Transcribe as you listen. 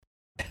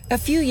A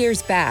few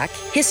years back,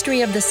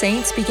 History of the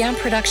Saints began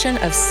production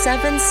of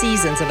 7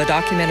 seasons of a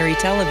documentary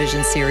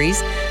television series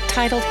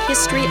titled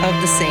History of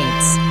the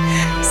Saints.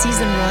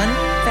 Season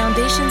 1,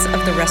 Foundations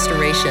of the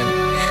Restoration.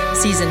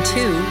 Season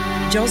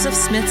 2, Joseph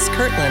Smith's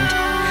Kirtland.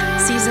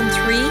 Season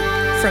 3,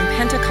 From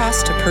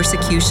Pentecost to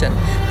Persecution,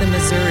 the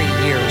Missouri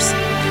Years.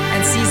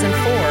 And Season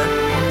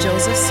 4,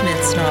 Joseph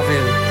Smith's Nauvoo.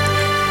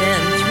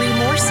 Then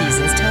 3 more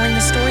seasons telling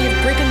the story of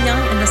Brigham Young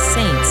and the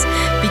Saints,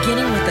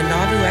 beginning with the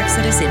Nauvoo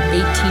Exodus in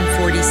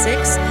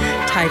 1846,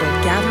 titled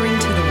Gathering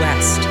to the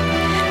West.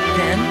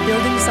 Then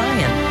Building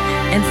Zion.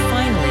 And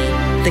finally,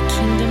 The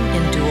Kingdom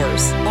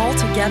Endures.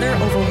 Altogether,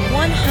 over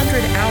 100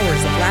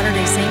 hours of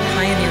Latter-day Saint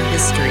pioneer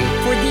history.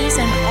 For these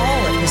and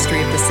all of History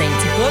of the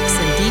Saints books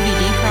and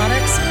DVD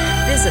products,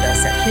 visit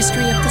us at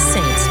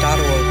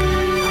historyofthesaints.org.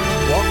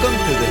 Welcome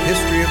to the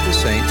History of the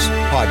Saints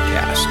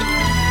podcast.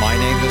 My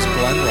name is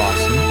Glenn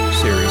Rawson,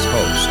 series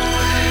host.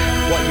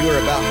 What you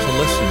are about to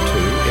listen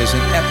to is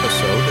an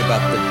episode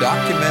about the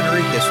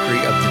documentary history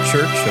of the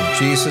Church of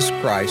Jesus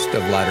Christ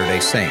of Latter-day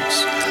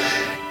Saints.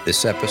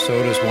 This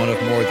episode is one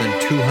of more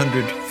than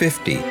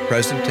 250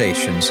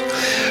 presentations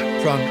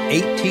from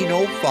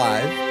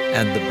 1805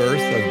 and the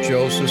birth of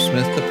Joseph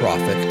Smith the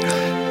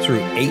prophet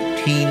through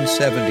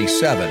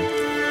 1877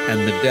 and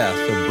the death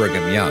of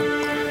Brigham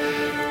Young.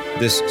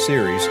 This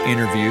series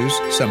interviews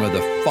some of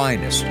the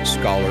finest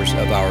scholars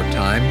of our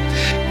time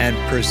and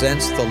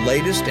presents the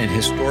latest in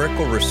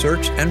historical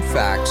research and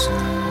facts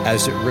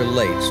as it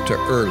relates to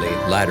early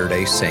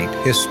Latter-day Saint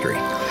history.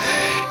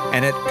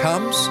 And it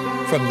comes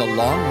from the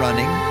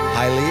long-running,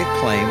 highly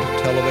acclaimed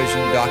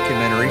television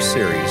documentary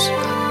series,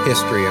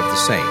 History of the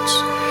Saints.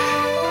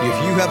 If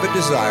you have a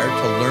desire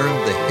to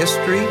learn the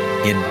history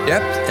in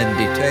depth and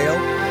detail,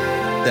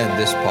 then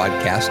this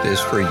podcast is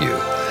for you.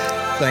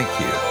 Thank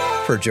you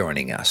for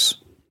joining us.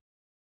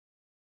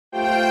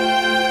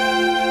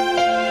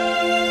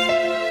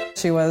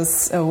 She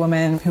was a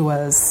woman who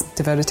was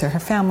devoted to her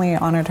family,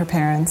 honored her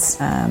parents,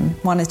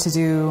 wanted to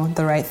do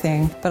the right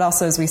thing, but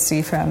also, as we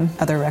see from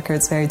other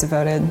records, very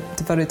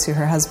devoted to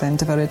her husband,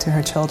 devoted to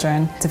her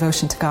children,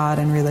 devotion to God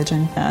and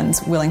religion, and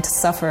willing to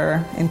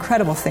suffer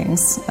incredible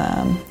things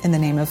in the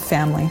name of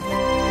family.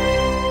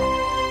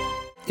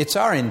 It's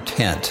our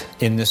intent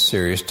in this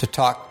series to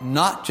talk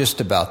not just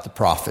about the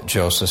prophet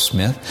Joseph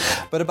Smith,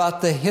 but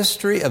about the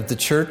history of the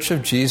Church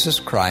of Jesus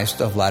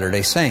Christ of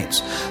Latter-day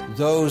Saints,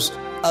 those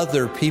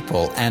other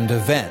people and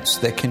events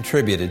that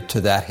contributed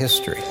to that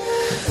history.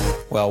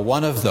 Well,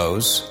 one of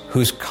those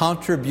whose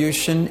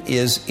contribution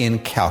is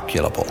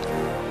incalculable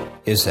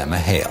is Emma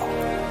Hale.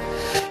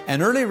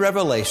 An early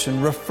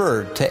revelation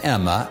referred to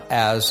Emma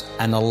as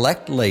an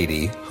elect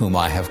lady whom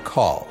I have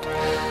called.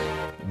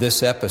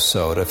 This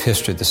episode of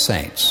History of the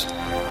Saints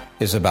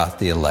is about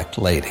the elect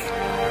lady,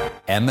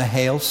 Emma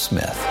Hale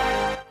Smith,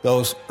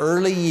 those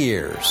early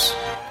years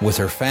with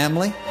her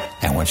family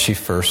and when she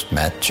first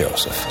met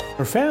Joseph.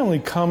 Her family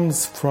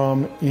comes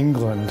from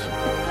England,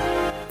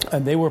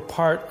 and they were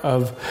part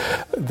of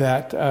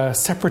that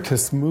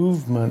separatist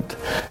movement,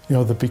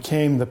 that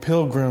became the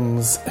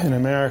Pilgrims in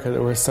America that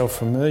we're so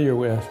familiar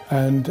with.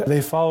 And they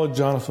followed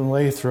Jonathan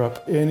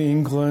Lathrop in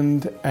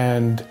England,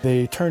 and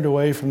they turned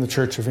away from the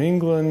Church of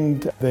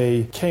England.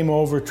 They came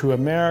over to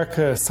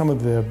America. Some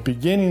of the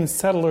beginning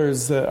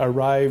settlers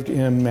arrived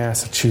in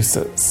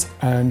Massachusetts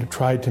and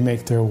tried to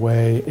make their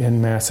way in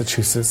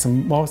Massachusetts.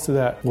 And most of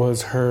that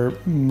was her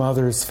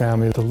mother's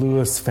family, the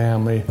Lewis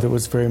family, that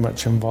was very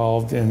much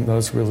involved in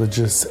those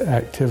religious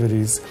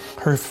activities.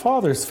 Her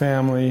father's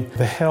family,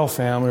 the Hale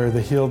family or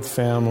the Heald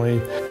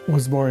family,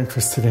 was more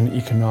interested in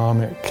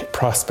economic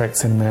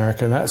prospects in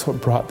America, and that's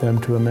what brought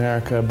them to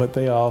America, but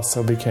they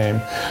also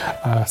became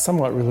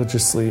somewhat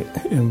religiously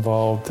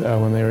involved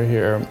when they were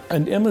here.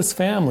 And Emma's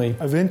family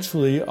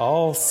eventually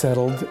all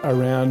settled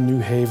around New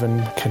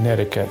Haven,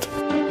 Connecticut.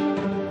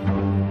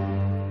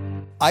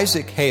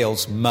 Isaac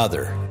Hale's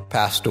mother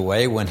passed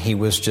away when he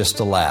was just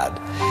a lad.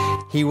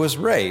 He was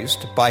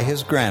raised by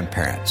his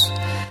grandparents.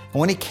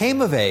 When he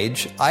came of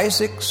age,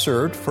 Isaac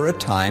served for a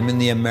time in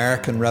the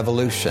American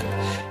Revolution.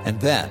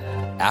 And then,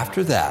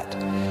 after that,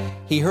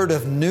 he heard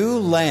of new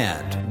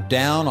land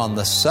down on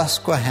the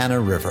Susquehanna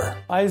River.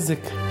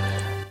 Isaac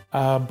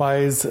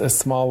buys a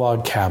small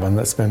log cabin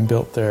that's been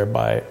built there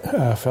by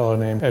a fellow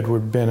named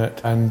Edward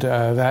Bennett. And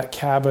that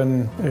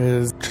cabin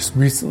is just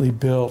recently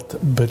built,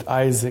 but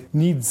Isaac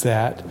needs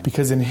that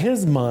because in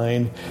his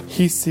mind,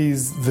 he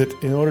sees that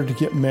in order to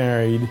get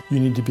married, you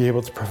need to be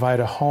able to provide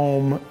a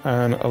home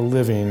and a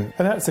living.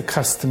 And that's a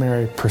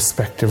customary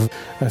perspective.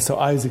 And so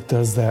Isaac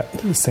does that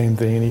same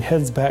thing, and he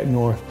heads back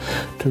north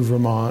to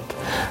Vermont,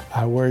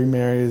 where he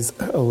marries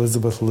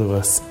Elizabeth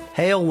Lewis.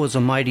 Hale was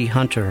a mighty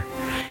hunter.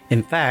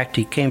 In fact,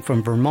 he came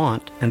from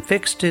Vermont and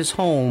fixed his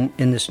home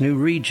in this new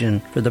region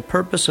for the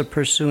purpose of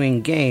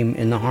pursuing game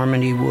in the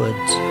Harmony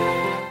Woods.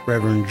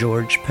 Reverend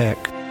George Peck.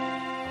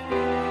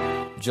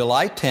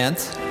 July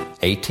 10th,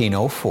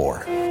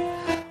 1804.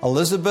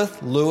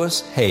 Elizabeth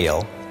Lewis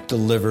Hale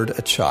delivered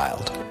a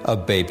child, a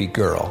baby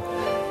girl.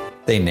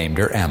 They named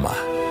her Emma.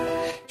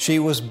 She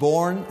was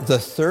born the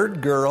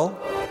third girl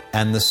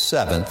and the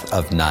seventh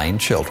of 9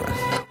 children.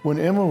 When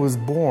Emma was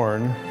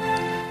born,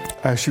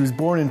 she was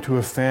born into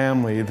a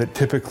family that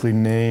typically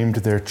named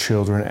their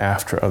children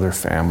after other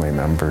family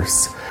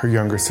members. Her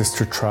younger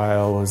sister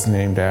Trial was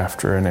named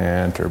after an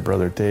aunt. Her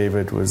brother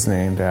David was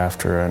named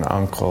after an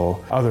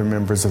uncle. Other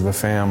members of the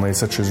family,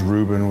 such as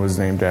Reuben, was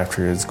named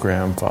after his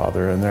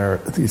grandfather. And there are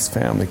these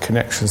family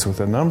connections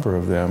with a number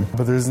of them.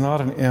 But there's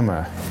not an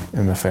Emma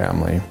in the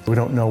family. We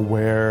don't know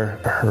where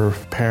her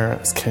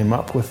parents came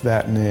up with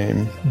that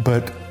name.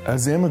 But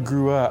as Emma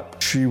grew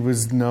up, she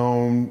was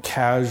known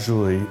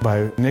casually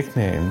by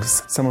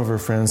nicknames. Some of her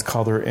friends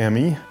called her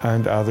Emmy,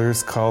 and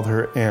others called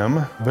her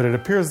Em. But it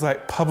appears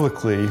like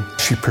publicly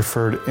she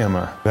preferred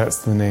Emma.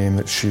 That's the name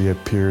that she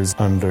appears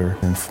under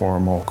in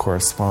formal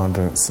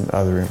correspondence and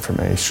other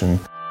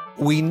information.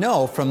 We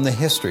know from the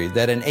history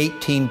that in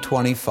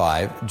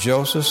 1825,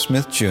 Joseph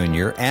Smith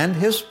Jr. and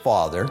his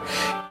father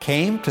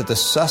came to the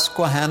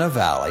Susquehanna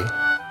Valley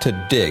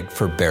to dig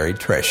for buried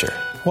treasure.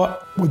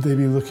 What would they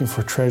be looking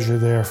for treasure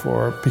there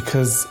for?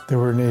 Because there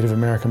were Native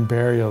American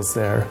burials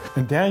there.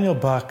 And Daniel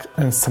Buck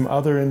and some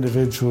other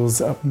individuals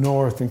up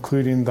north,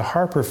 including the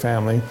Harper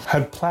family,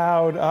 had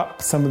plowed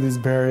up some of these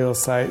burial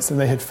sites, and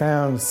they had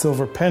found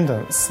silver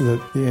pendants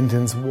that the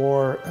Indians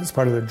wore as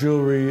part of their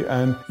jewelry,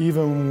 and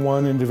even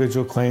one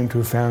individual claimed to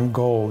have found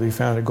gold. He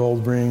found a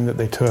gold ring that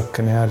they took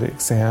and had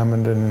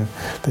examined, and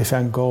they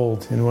found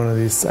gold in one of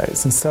these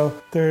sites. And so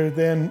they're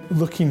then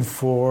looking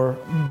for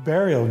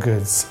burial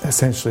goods,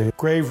 essentially.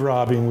 Grave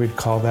robbing, we'd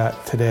call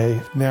that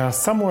today. Now,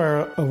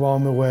 somewhere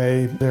along the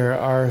way, there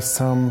are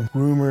some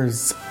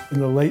rumors. In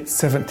the late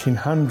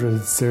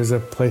 1700s, there's a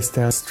place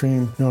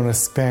downstream known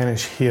as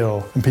Spanish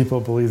Hill, and people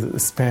believe that the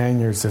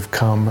Spaniards have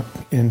come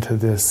into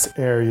this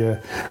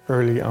area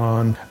early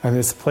on. And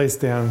this place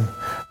down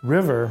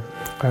river,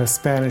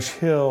 Spanish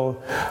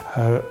Hill,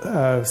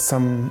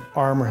 some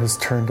armor has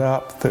turned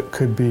up that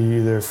could be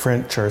either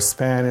French or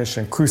Spanish,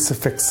 and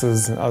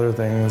crucifixes and other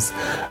things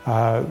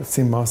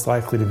seem most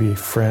likely to be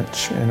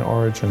French in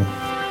origin.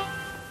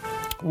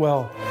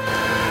 Well,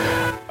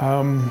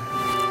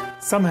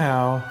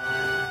 somehow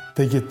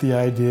they get the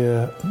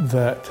idea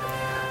that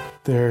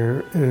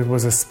there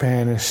was a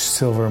Spanish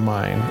silver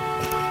mine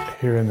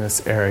here in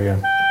this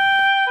area.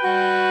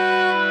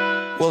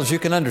 Well, as you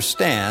can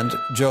understand,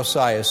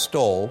 Josiah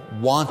Stowell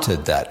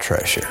wanted that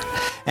treasure.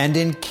 And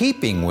in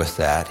keeping with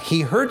that,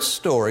 he heard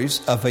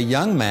stories of a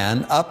young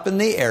man up in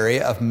the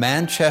area of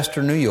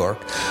Manchester, New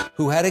York,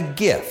 who had a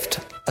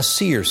gift, a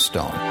seer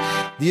stone,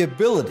 the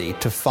ability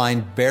to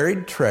find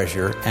buried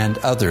treasure and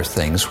other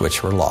things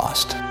which were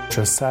lost.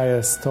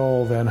 Josiah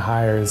Stowell then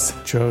hires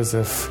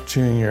Joseph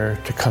Jr.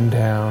 to come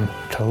down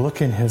to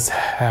look in his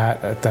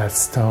hat at that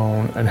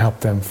stone and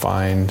help them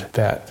find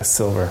that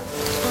silver.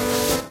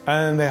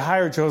 And they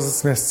hired Joseph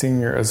Smith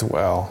Sr. as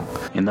well.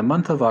 In the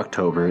month of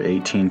October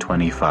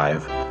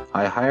 1825,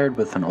 I hired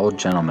with an old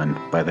gentleman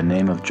by the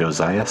name of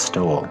Josiah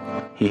Stowell.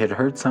 He had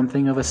heard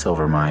something of a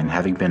silver mine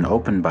having been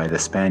opened by the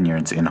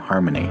Spaniards in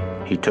Harmony.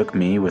 He took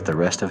me with the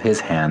rest of his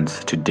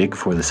hands to dig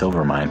for the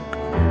silver mine.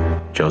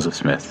 Joseph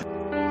Smith.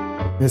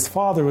 His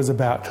father was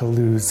about to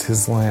lose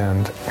his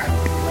land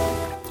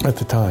at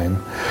the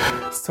time.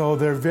 So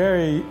they're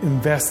very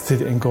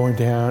invested in going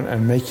down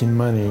and making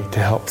money to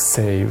help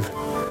save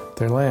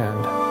their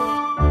land.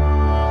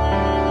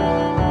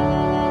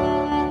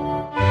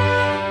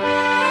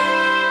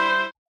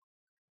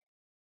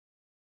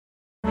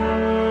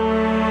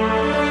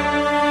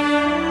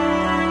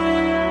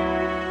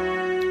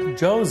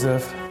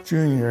 Joseph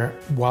Jr.,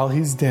 while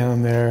he's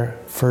down there,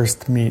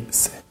 first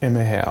meets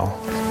Emma Hale.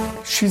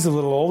 She's a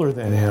little older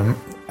than him,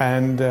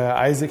 and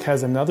Isaac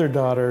has another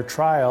daughter,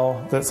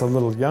 Trial, that's a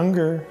little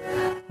younger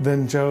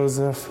than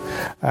Joseph.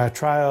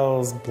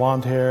 Trial's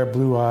blonde hair,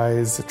 blue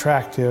eyes,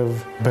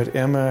 attractive, but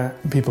Emma,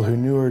 people who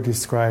knew her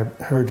described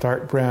her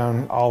dark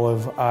brown,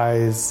 olive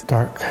eyes,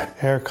 dark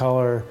hair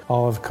color,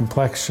 olive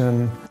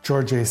complexion.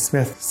 George A.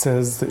 Smith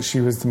says that she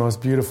was the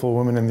most beautiful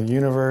woman in the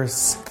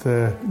universe.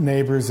 The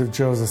neighbors of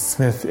Joseph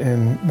Smith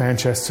in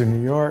Manchester,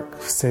 New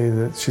York say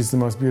that she's the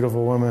most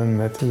beautiful woman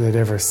that they'd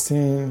ever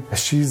seen.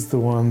 She's the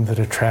one that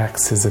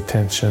attracts his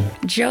attention.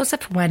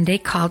 Joseph one day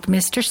called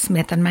Mr.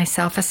 Smith and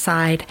myself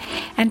aside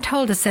and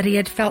told us that he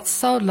had felt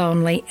so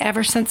lonely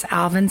ever since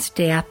Alvin's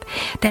death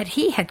that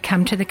he had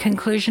come to the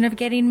conclusion of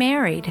getting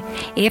married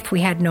if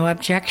we had no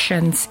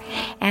objections,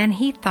 and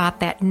he thought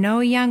that no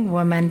young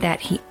woman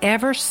that he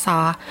ever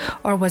saw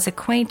or was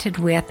acquainted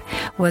with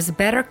was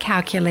better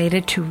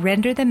calculated to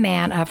render the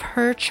man of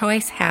her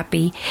choice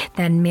happy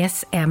than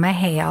Miss Emma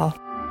Hale.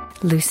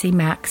 Lucy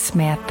Mack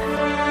Smith.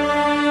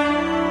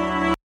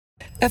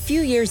 A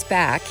few years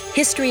back,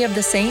 History of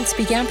the Saints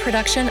began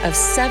production of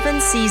 7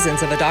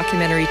 seasons of a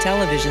documentary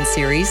television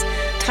series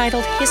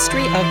titled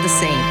History of the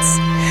Saints.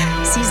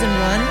 Season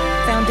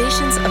 1,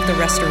 Foundations of the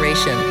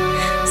Restoration.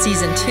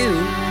 Season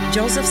 2,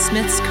 Joseph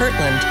Smith's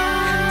Kirtland.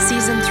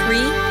 Season 3,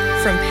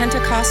 From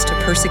Pentecost to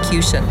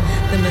Persecution,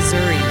 the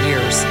Missouri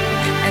Years.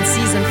 And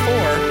Season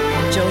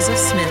 4, Joseph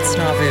Smith's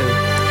Nauvoo.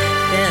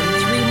 Then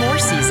 3 more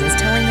seasons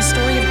telling the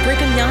story of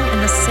Brigham Young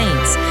and the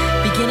Saints,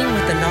 beginning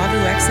with the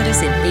Nauvoo Exodus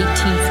in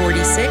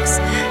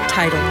 1846,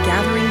 titled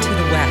Gathering to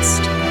the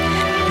West.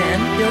 Then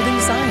Building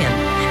Zion,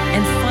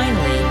 and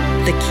finally,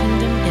 The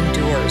Kingdom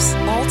Endures.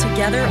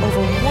 Altogether,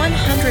 over 100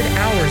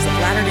 hours of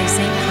Latter-day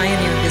Saint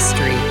pioneer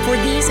history. For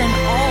these and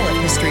all of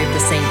History of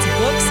the Saints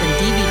books and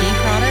DVD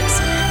products,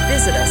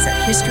 visit us at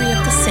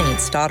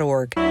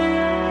historyofthesaints.org.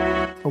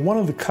 One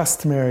of the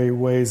customary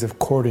ways of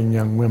courting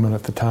young women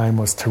at the time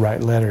was to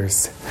write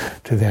letters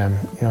to them.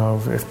 You know,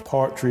 if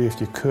poetry,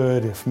 if you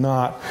could, if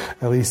not,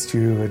 at least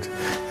you would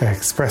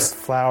express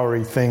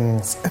flowery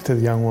things to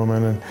the young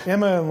woman. And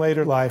Emma in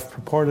later life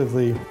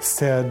purportedly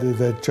said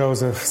that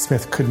Joseph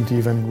Smith couldn't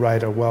even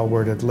write a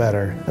well-worded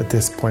letter at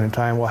this point in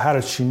time. Well, how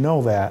did she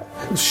know that?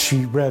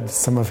 She read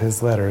some of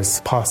his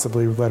letters,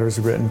 possibly letters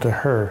written to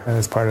her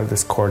as part of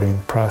this courting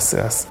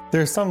process.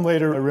 There are some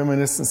later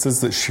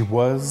reminiscences that she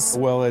was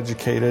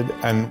well-educated,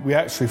 and we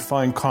actually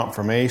find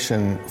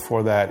confirmation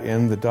for that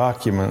in the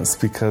documents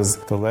because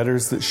the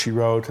letters that she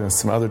wrote and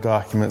some other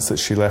documents that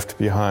she left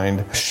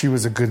behind, she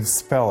was a good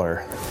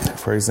speller.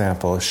 For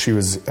example, she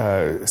was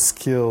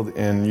skilled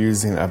in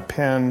using a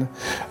pen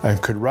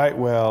and could write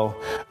well.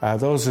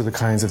 Those are the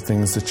kinds of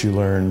things that you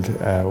learned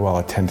while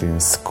attending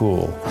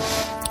school.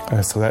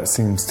 So that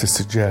seems to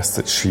suggest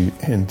that she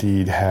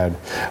indeed had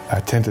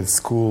attended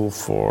school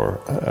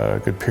for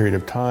a good period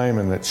of time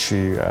and that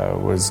she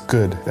was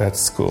good at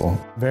school.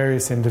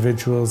 Various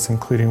individuals,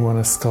 including one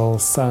of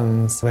Stoll's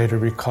sons, later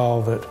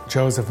recall that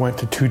Joseph went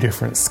to 2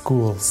 different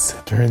schools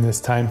during this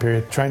time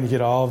period, trying to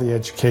get all the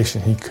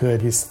education he could.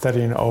 He's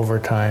studying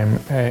overtime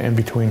in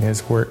between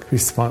his work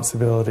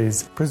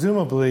responsibilities,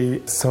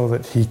 presumably so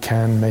that he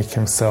can make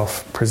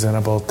himself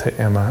presentable to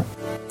Emma.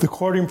 The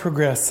courting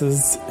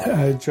progresses.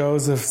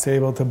 Joseph's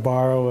able to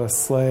borrow a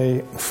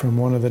sleigh from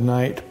one of the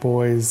night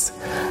boys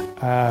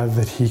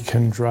that he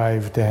can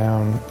drive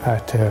down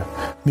to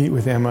meet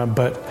with Emma,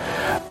 but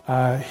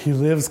he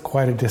lives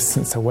quite a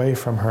distance away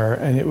from her,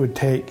 and it would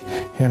take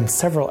him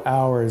several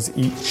hours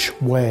each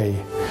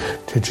way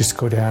to just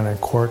go down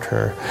and court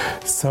her.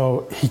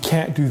 So he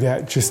can't do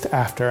that just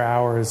after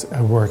hours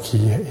of work.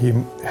 He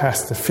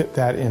has to fit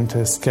that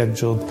into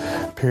scheduled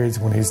periods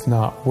when he's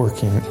not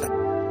working.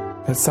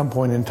 At some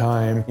point in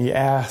time, he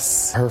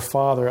asks her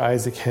father,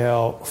 Isaac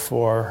Hale,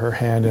 for her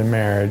hand in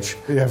marriage.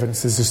 The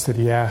evidence is just that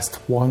he asked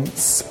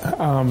once,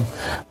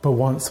 but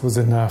once was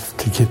enough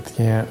to get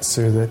the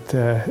answer,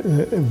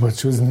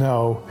 which was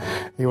no,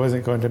 he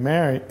wasn't going to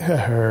marry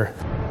her.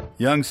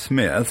 Young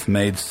Smith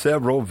made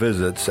several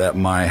visits at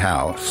my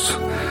house,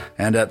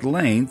 and at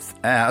length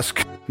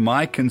asked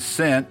my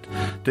consent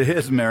to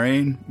his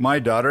marrying my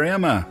daughter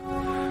Emma.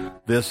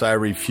 This I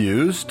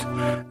refused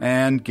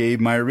and gave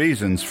my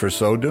reasons for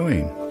so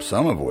doing,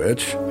 some of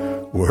which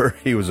were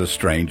he was a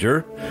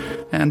stranger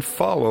and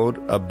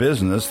followed a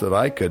business that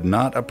I could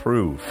not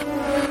approve.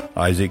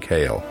 Isaac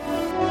Hale.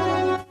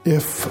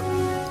 If,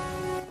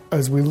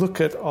 as we look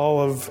at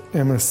all of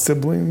Emma's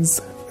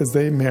siblings, as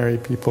they marry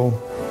people,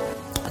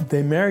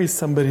 they marry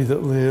somebody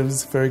that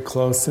lives very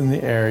close in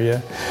the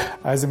area.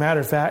 As a matter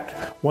of fact,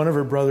 one of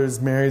her brothers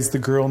marries the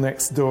girl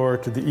next door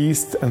to the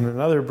east, and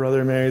another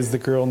brother marries the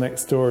girl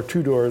next door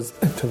 2 doors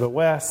to the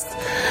west.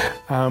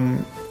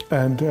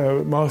 And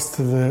most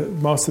of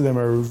them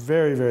are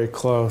very, very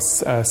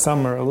close.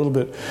 Some are a little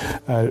bit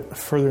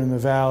further in the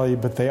valley,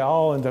 but they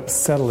all end up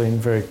settling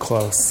very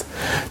close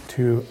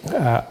to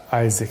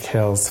Isaac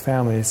Hale's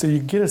family. So you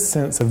get a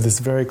sense of this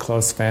very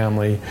close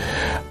family,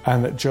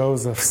 and that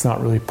Joseph's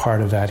not really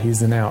part of that.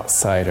 He's an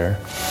outsider.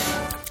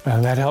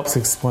 And that helps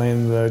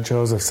explain the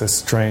Joseph's a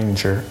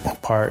stranger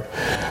part.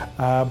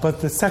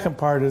 But the second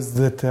part is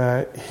that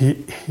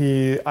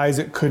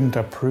Isaac couldn't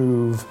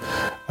approve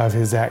of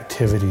his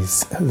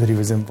activities that he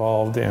was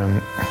involved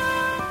in.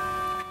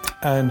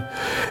 And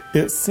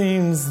it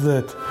seems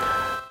that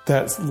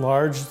that's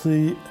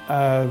largely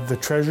the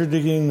treasure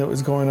digging that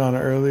was going on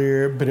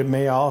earlier, but it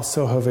may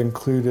also have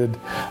included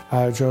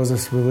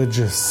Joseph's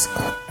religious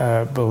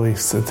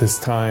beliefs at this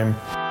time.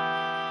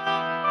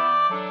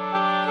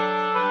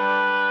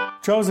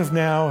 Joseph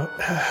now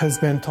has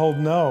been told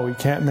no, he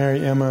can't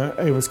marry Emma.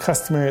 It was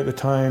customary at the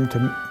time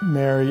to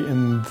marry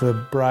in the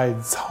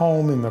bride's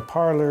home, in the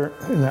parlor,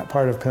 in that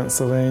part of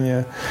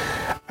Pennsylvania.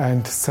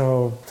 And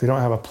so they don't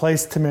have a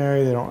place to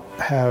marry. They don't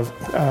have,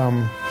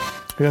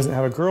 he doesn't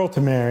have a girl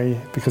to marry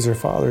because her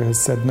father has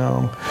said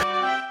no.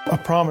 A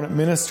prominent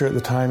minister at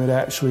the time had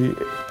actually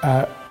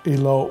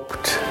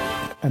eloped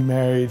and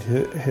married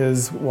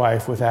his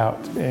wife without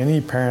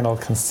any parental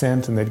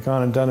consent, and they'd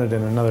gone and done it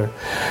in another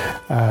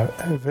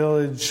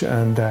village,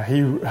 and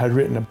he had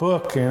written a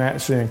book and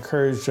actually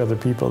encouraged other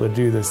people to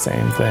do the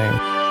same thing.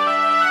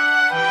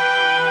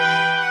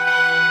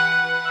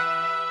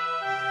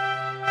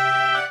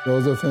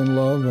 Joseph in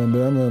love and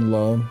Emma in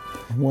love.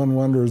 One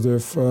wonders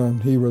if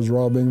he was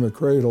robbing the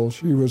cradle.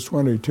 She was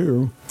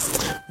 22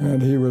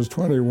 and he was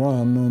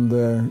 21, and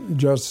the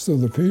Justice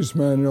of the Peace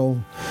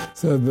Manual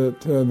said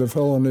that the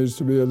fellow needs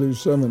to be at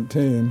least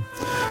 17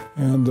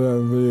 and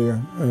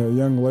the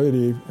young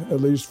lady at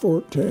least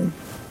 14.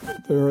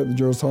 there at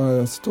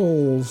Josiah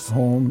Stoll's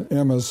home,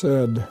 Emma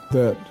said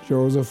that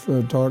Joseph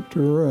talked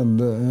to her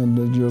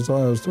and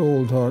Josiah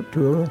Stoll talked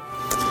to her,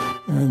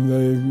 and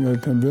they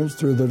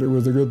convinced her that it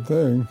was a good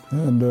thing.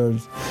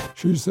 And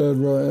she said,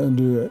 well,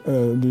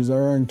 and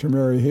desiring to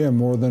marry him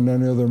more than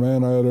any other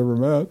man I had ever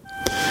met,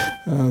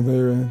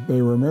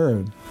 they were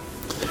married.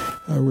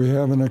 We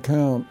have an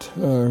account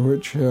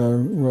which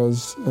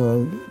was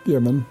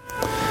given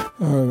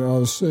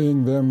of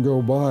seeing them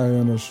go by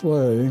in a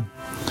sleigh,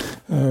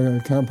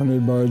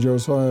 accompanied by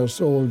Josiah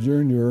Stoll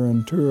Jr.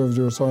 and two of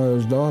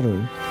Josiah's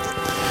daughters.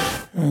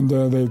 And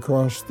they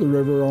crossed the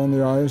river on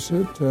the ice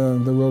at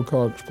the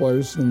Wilcox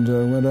place and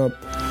went up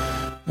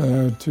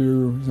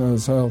to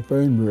South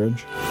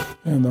Bainbridge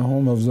and the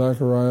home of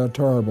Zachariah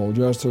Tarbell,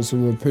 Justice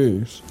of the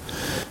Peace.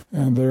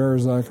 And there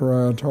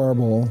Zachariah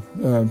Tarbell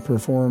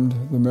performed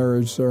the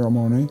marriage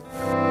ceremony.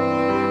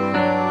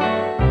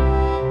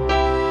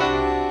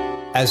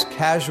 As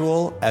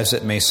casual as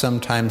it may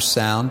sometimes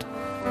sound,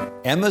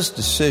 Emma's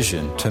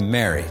decision to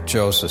marry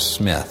Joseph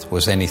Smith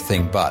was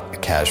anything but a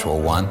casual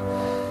one.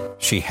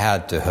 She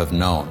had to have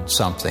known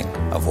something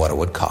of what it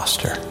would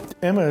cost her.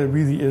 Emma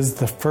really is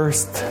the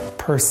first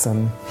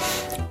person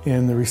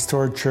in the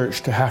restored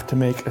church to have to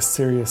make a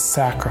serious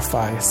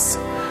sacrifice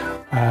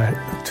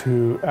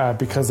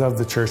because of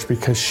the church,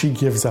 because she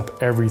gives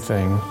up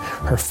everything.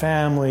 Her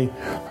family,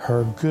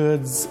 her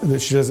goods that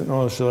she doesn't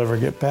know if she'll ever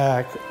get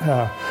back,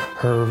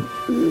 her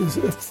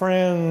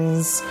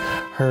friends,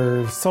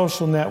 her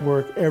social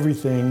network,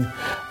 everything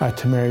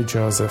to marry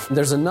Joseph.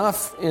 There's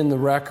enough in the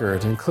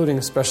record, including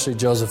especially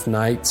Joseph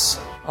Knight's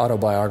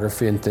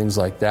autobiography and things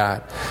like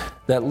that,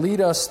 that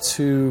lead us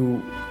to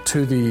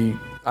the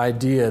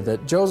idea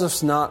that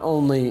Joseph's not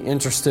only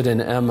interested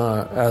in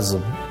Emma as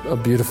a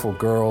beautiful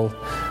girl,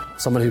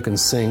 somebody who can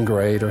sing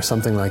great or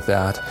something like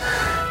that.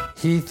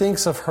 He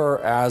thinks of her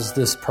as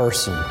this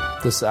person,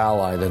 this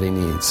ally that he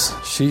needs.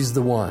 She's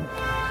the one.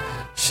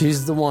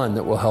 She's the one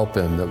that will help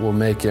him, that will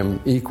make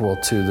him equal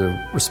to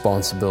the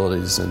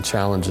responsibilities and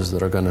challenges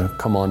that are going to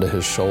come onto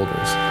his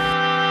shoulders.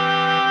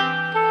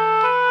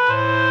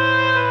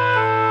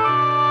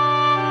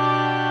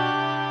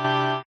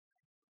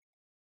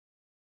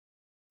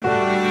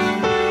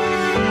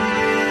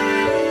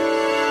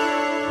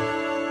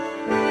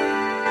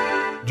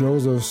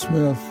 Joseph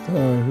Smith,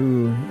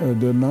 who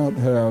did not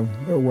have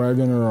a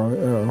wagon or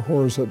a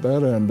horse at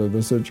that end of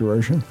the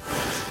situation,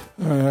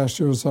 asked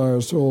Josiah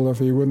Stoll if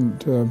he wouldn't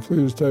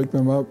please take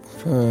them up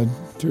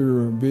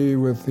to be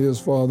with his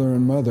father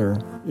and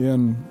mother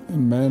in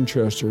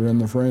Manchester in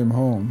the Frame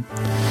home.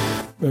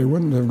 They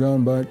wouldn't have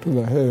gone back to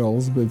the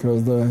Hales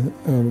because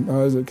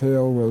Isaac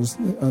Hale was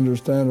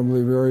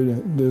understandably very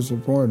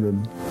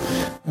disappointed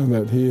and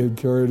that he had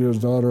carried his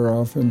daughter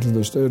off into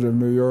the state of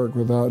New York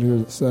without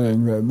his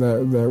saying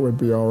that would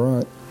be all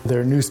right.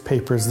 There are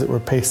newspapers that were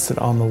pasted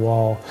on the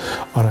wall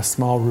on a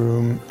small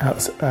room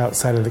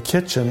outside of the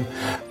kitchen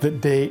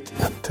that date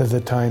to the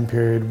time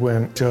period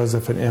when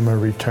Joseph and Emma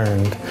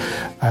returned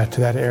to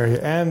that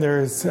area. And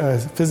there's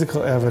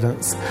physical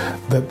evidence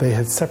that they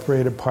had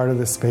separated part of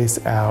the space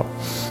out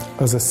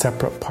as a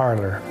separate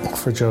parlor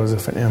for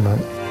Joseph and Emma.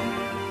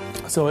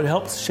 So it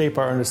helps shape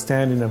our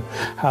understanding of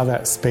how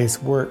that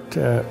space worked,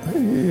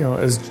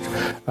 as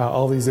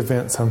all these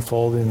events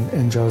unfold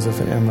in Joseph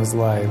and Emma's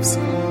lives.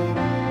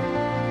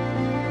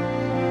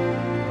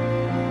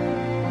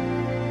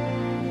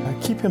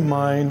 Keep in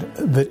mind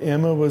that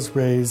Emma was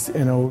raised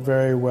in a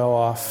very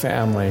well-off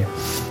family.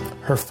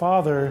 Her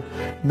father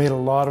made a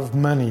lot of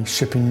money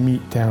shipping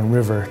meat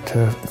downriver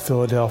to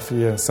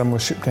Philadelphia. Some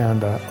was shipped down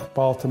to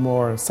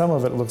Baltimore, and some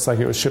of it looks like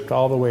it was shipped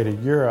all the way to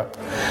Europe.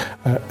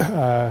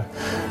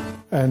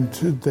 And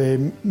they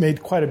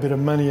made quite a bit of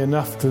money,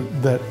 enough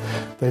that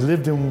they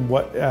lived in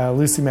what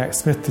Lucy Mack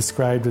Smith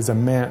described as a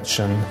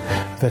mansion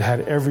that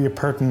had every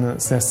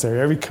appurtenance necessary,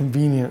 every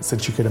convenience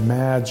that you could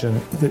imagine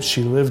that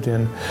she lived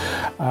in.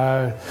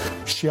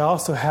 She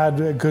also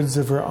had goods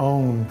of her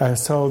own.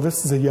 So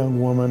this is a young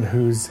woman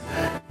who's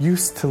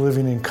used to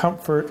living in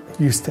comfort,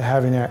 used to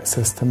having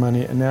access to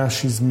money, and now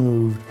she's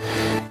moved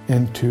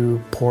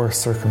into poor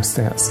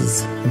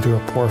circumstances, into a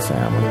poor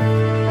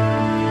family.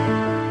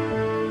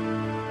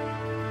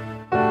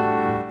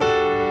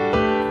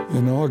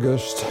 In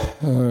August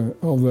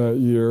of that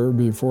year,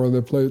 before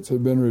the plates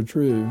had been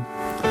retrieved,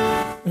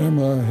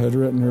 Emma had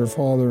written her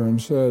father and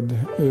said,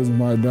 "Is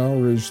my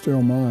dowry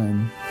still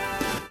mine?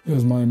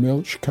 Is my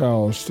milch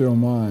cow still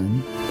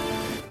mine?"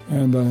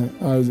 And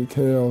Isaac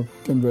Hale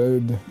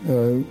conveyed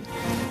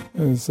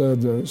and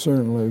said,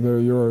 "Certainly, they're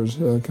yours,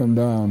 come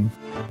down."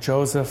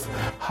 Joseph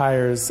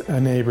hires a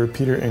neighbor,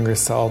 Peter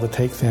Ingersoll, to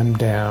take them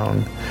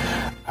down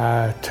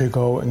to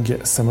go and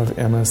get some of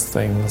Emma's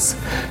things.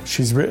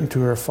 She's written to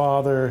her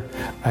father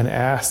and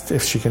asked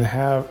if she can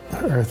have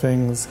her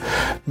things.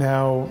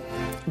 Now,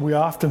 we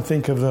often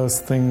think of those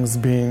things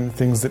being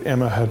things that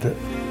Emma had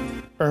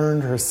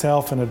earned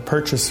herself and had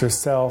purchased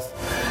herself.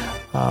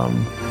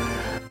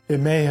 It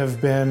may have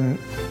been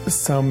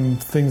some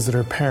things that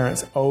her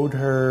parents owed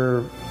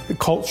her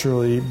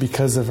culturally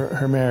because of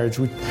her marriage.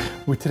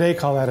 We today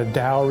call that a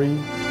dowry.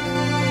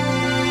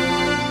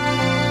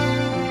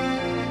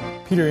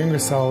 Peter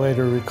Ingersoll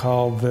later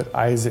recalled that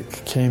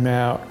Isaac came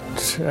out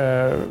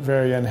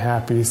very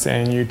unhappy,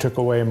 saying, "You took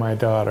away my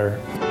daughter."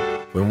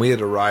 When we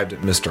had arrived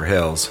at Mr.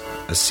 Hale's,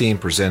 a scene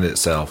presented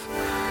itself,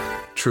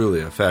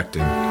 truly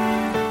affecting.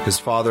 His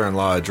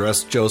father-in-law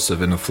addressed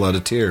Joseph in a flood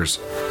of tears.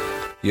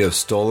 "You have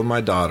stolen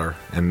my daughter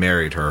and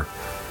married her.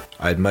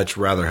 I'd much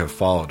rather have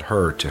followed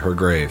her to her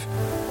grave."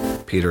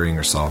 Peter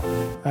Ingersoll.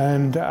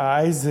 And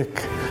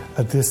Isaac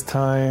at this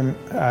time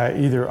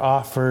either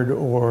offered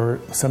or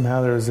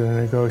somehow there was a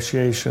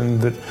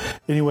negotiation that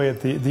anyway at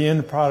the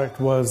end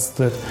product was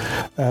that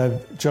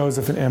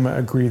Joseph and Emma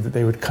agreed that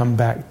they would come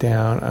back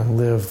down and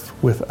live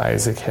with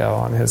Isaac Hale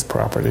on his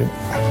property.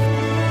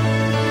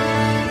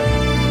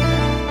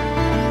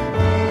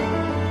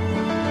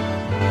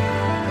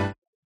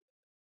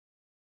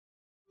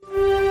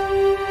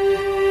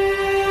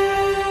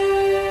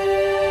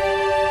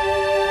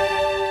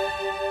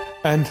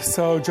 And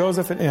so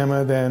Joseph and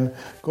Emma then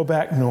go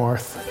back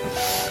north.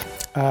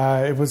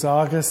 It was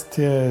August,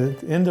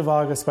 end of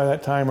August by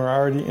that time, or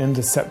already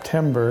into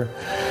September.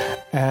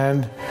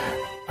 And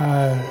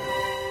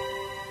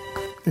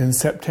in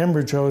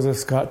September,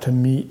 Joseph got to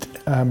meet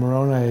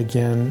Moroni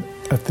again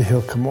at the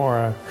Hill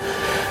Cumorah.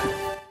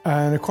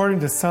 And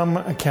according to some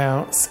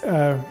accounts,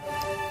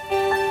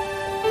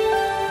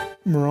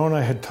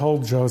 Moroni had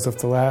told Joseph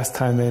the last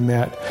time they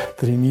met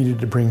that he needed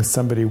to bring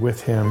somebody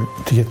with him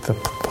to get the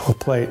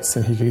plates,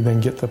 and he could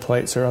then get the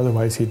plates, or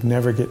otherwise he'd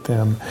never get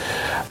them,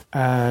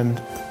 and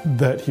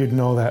that he'd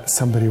know that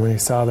somebody when he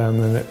saw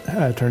them, and it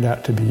turned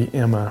out to be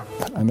Emma.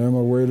 And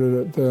Emma waited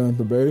at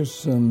the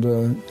base, and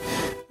it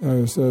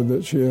was said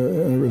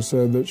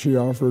that she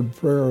offered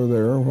prayer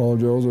there while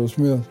Joseph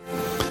Smith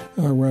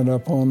went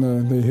up on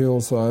the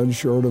hillside,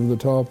 short of the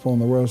top on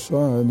the west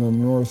side and the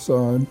north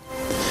side,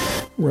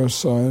 west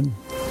side,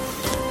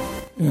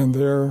 and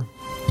there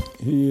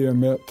he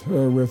met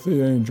with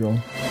the angel,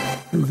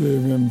 who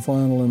gave him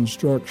final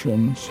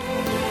instructions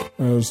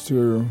as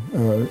to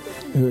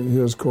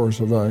his course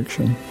of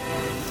action.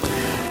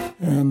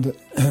 And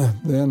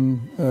then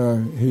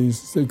he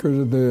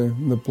secreted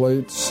the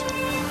plates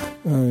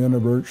in a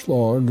birch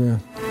log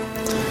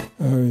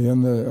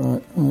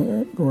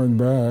going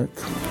back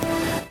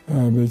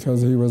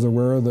because he was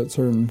aware that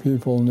certain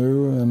people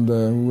knew and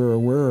were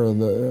aware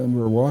of and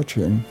were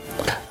watching.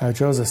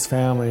 Joseph's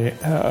family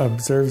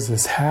observes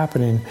this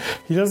happening.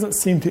 He doesn't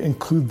seem to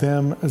include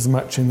them as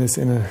much in this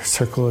inner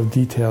circle of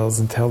details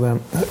and tell them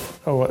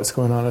what's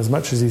going on as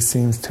much as he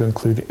seems to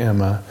include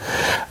Emma.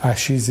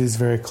 She's his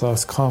very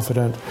close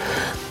confidant,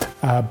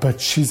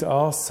 but she's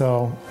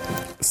also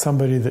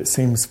somebody that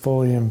seems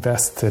fully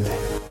invested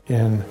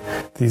in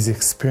these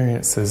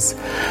experiences.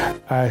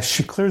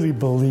 She clearly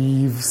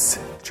believes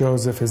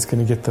Joseph is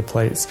going to get the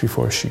plates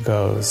before she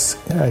goes.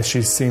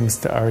 She seems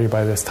to already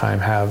by this time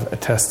have a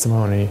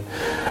testimony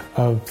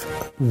of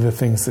the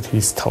things that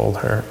he's told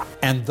her.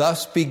 And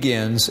thus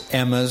begins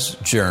Emma's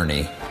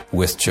journey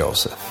with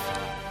Joseph.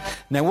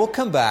 Now we'll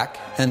come back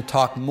and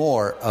talk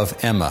more of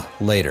Emma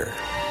later.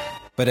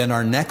 But in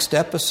our next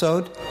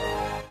episode,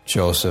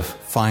 Joseph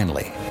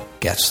finally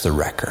gets the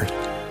record.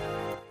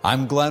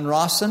 I'm Glenn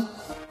Rawson,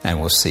 and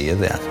we'll see you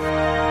then.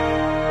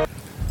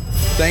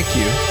 Thank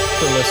you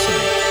for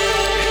listening.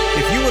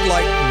 If you would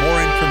like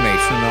more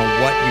information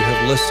on what you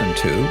have listened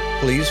to,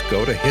 please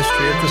go to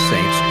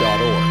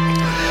historyofthesaints.org.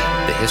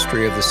 The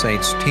History of the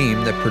Saints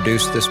team that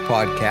produced this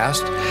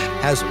podcast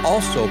has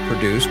also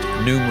produced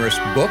numerous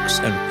books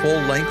and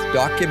full-length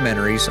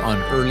documentaries on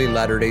early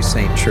Latter-day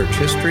Saint church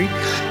history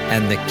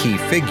and the key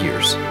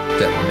figures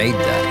that made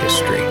that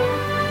history.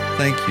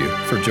 Thank you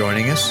for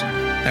joining us,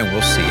 and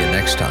we'll see you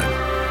next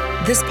time.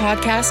 This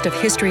podcast of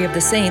History of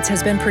the Saints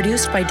has been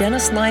produced by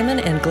Dennis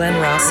Lyman and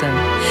Glenn Rawson.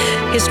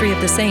 History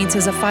of the Saints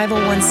is a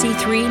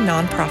 501c3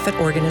 nonprofit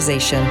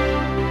organization.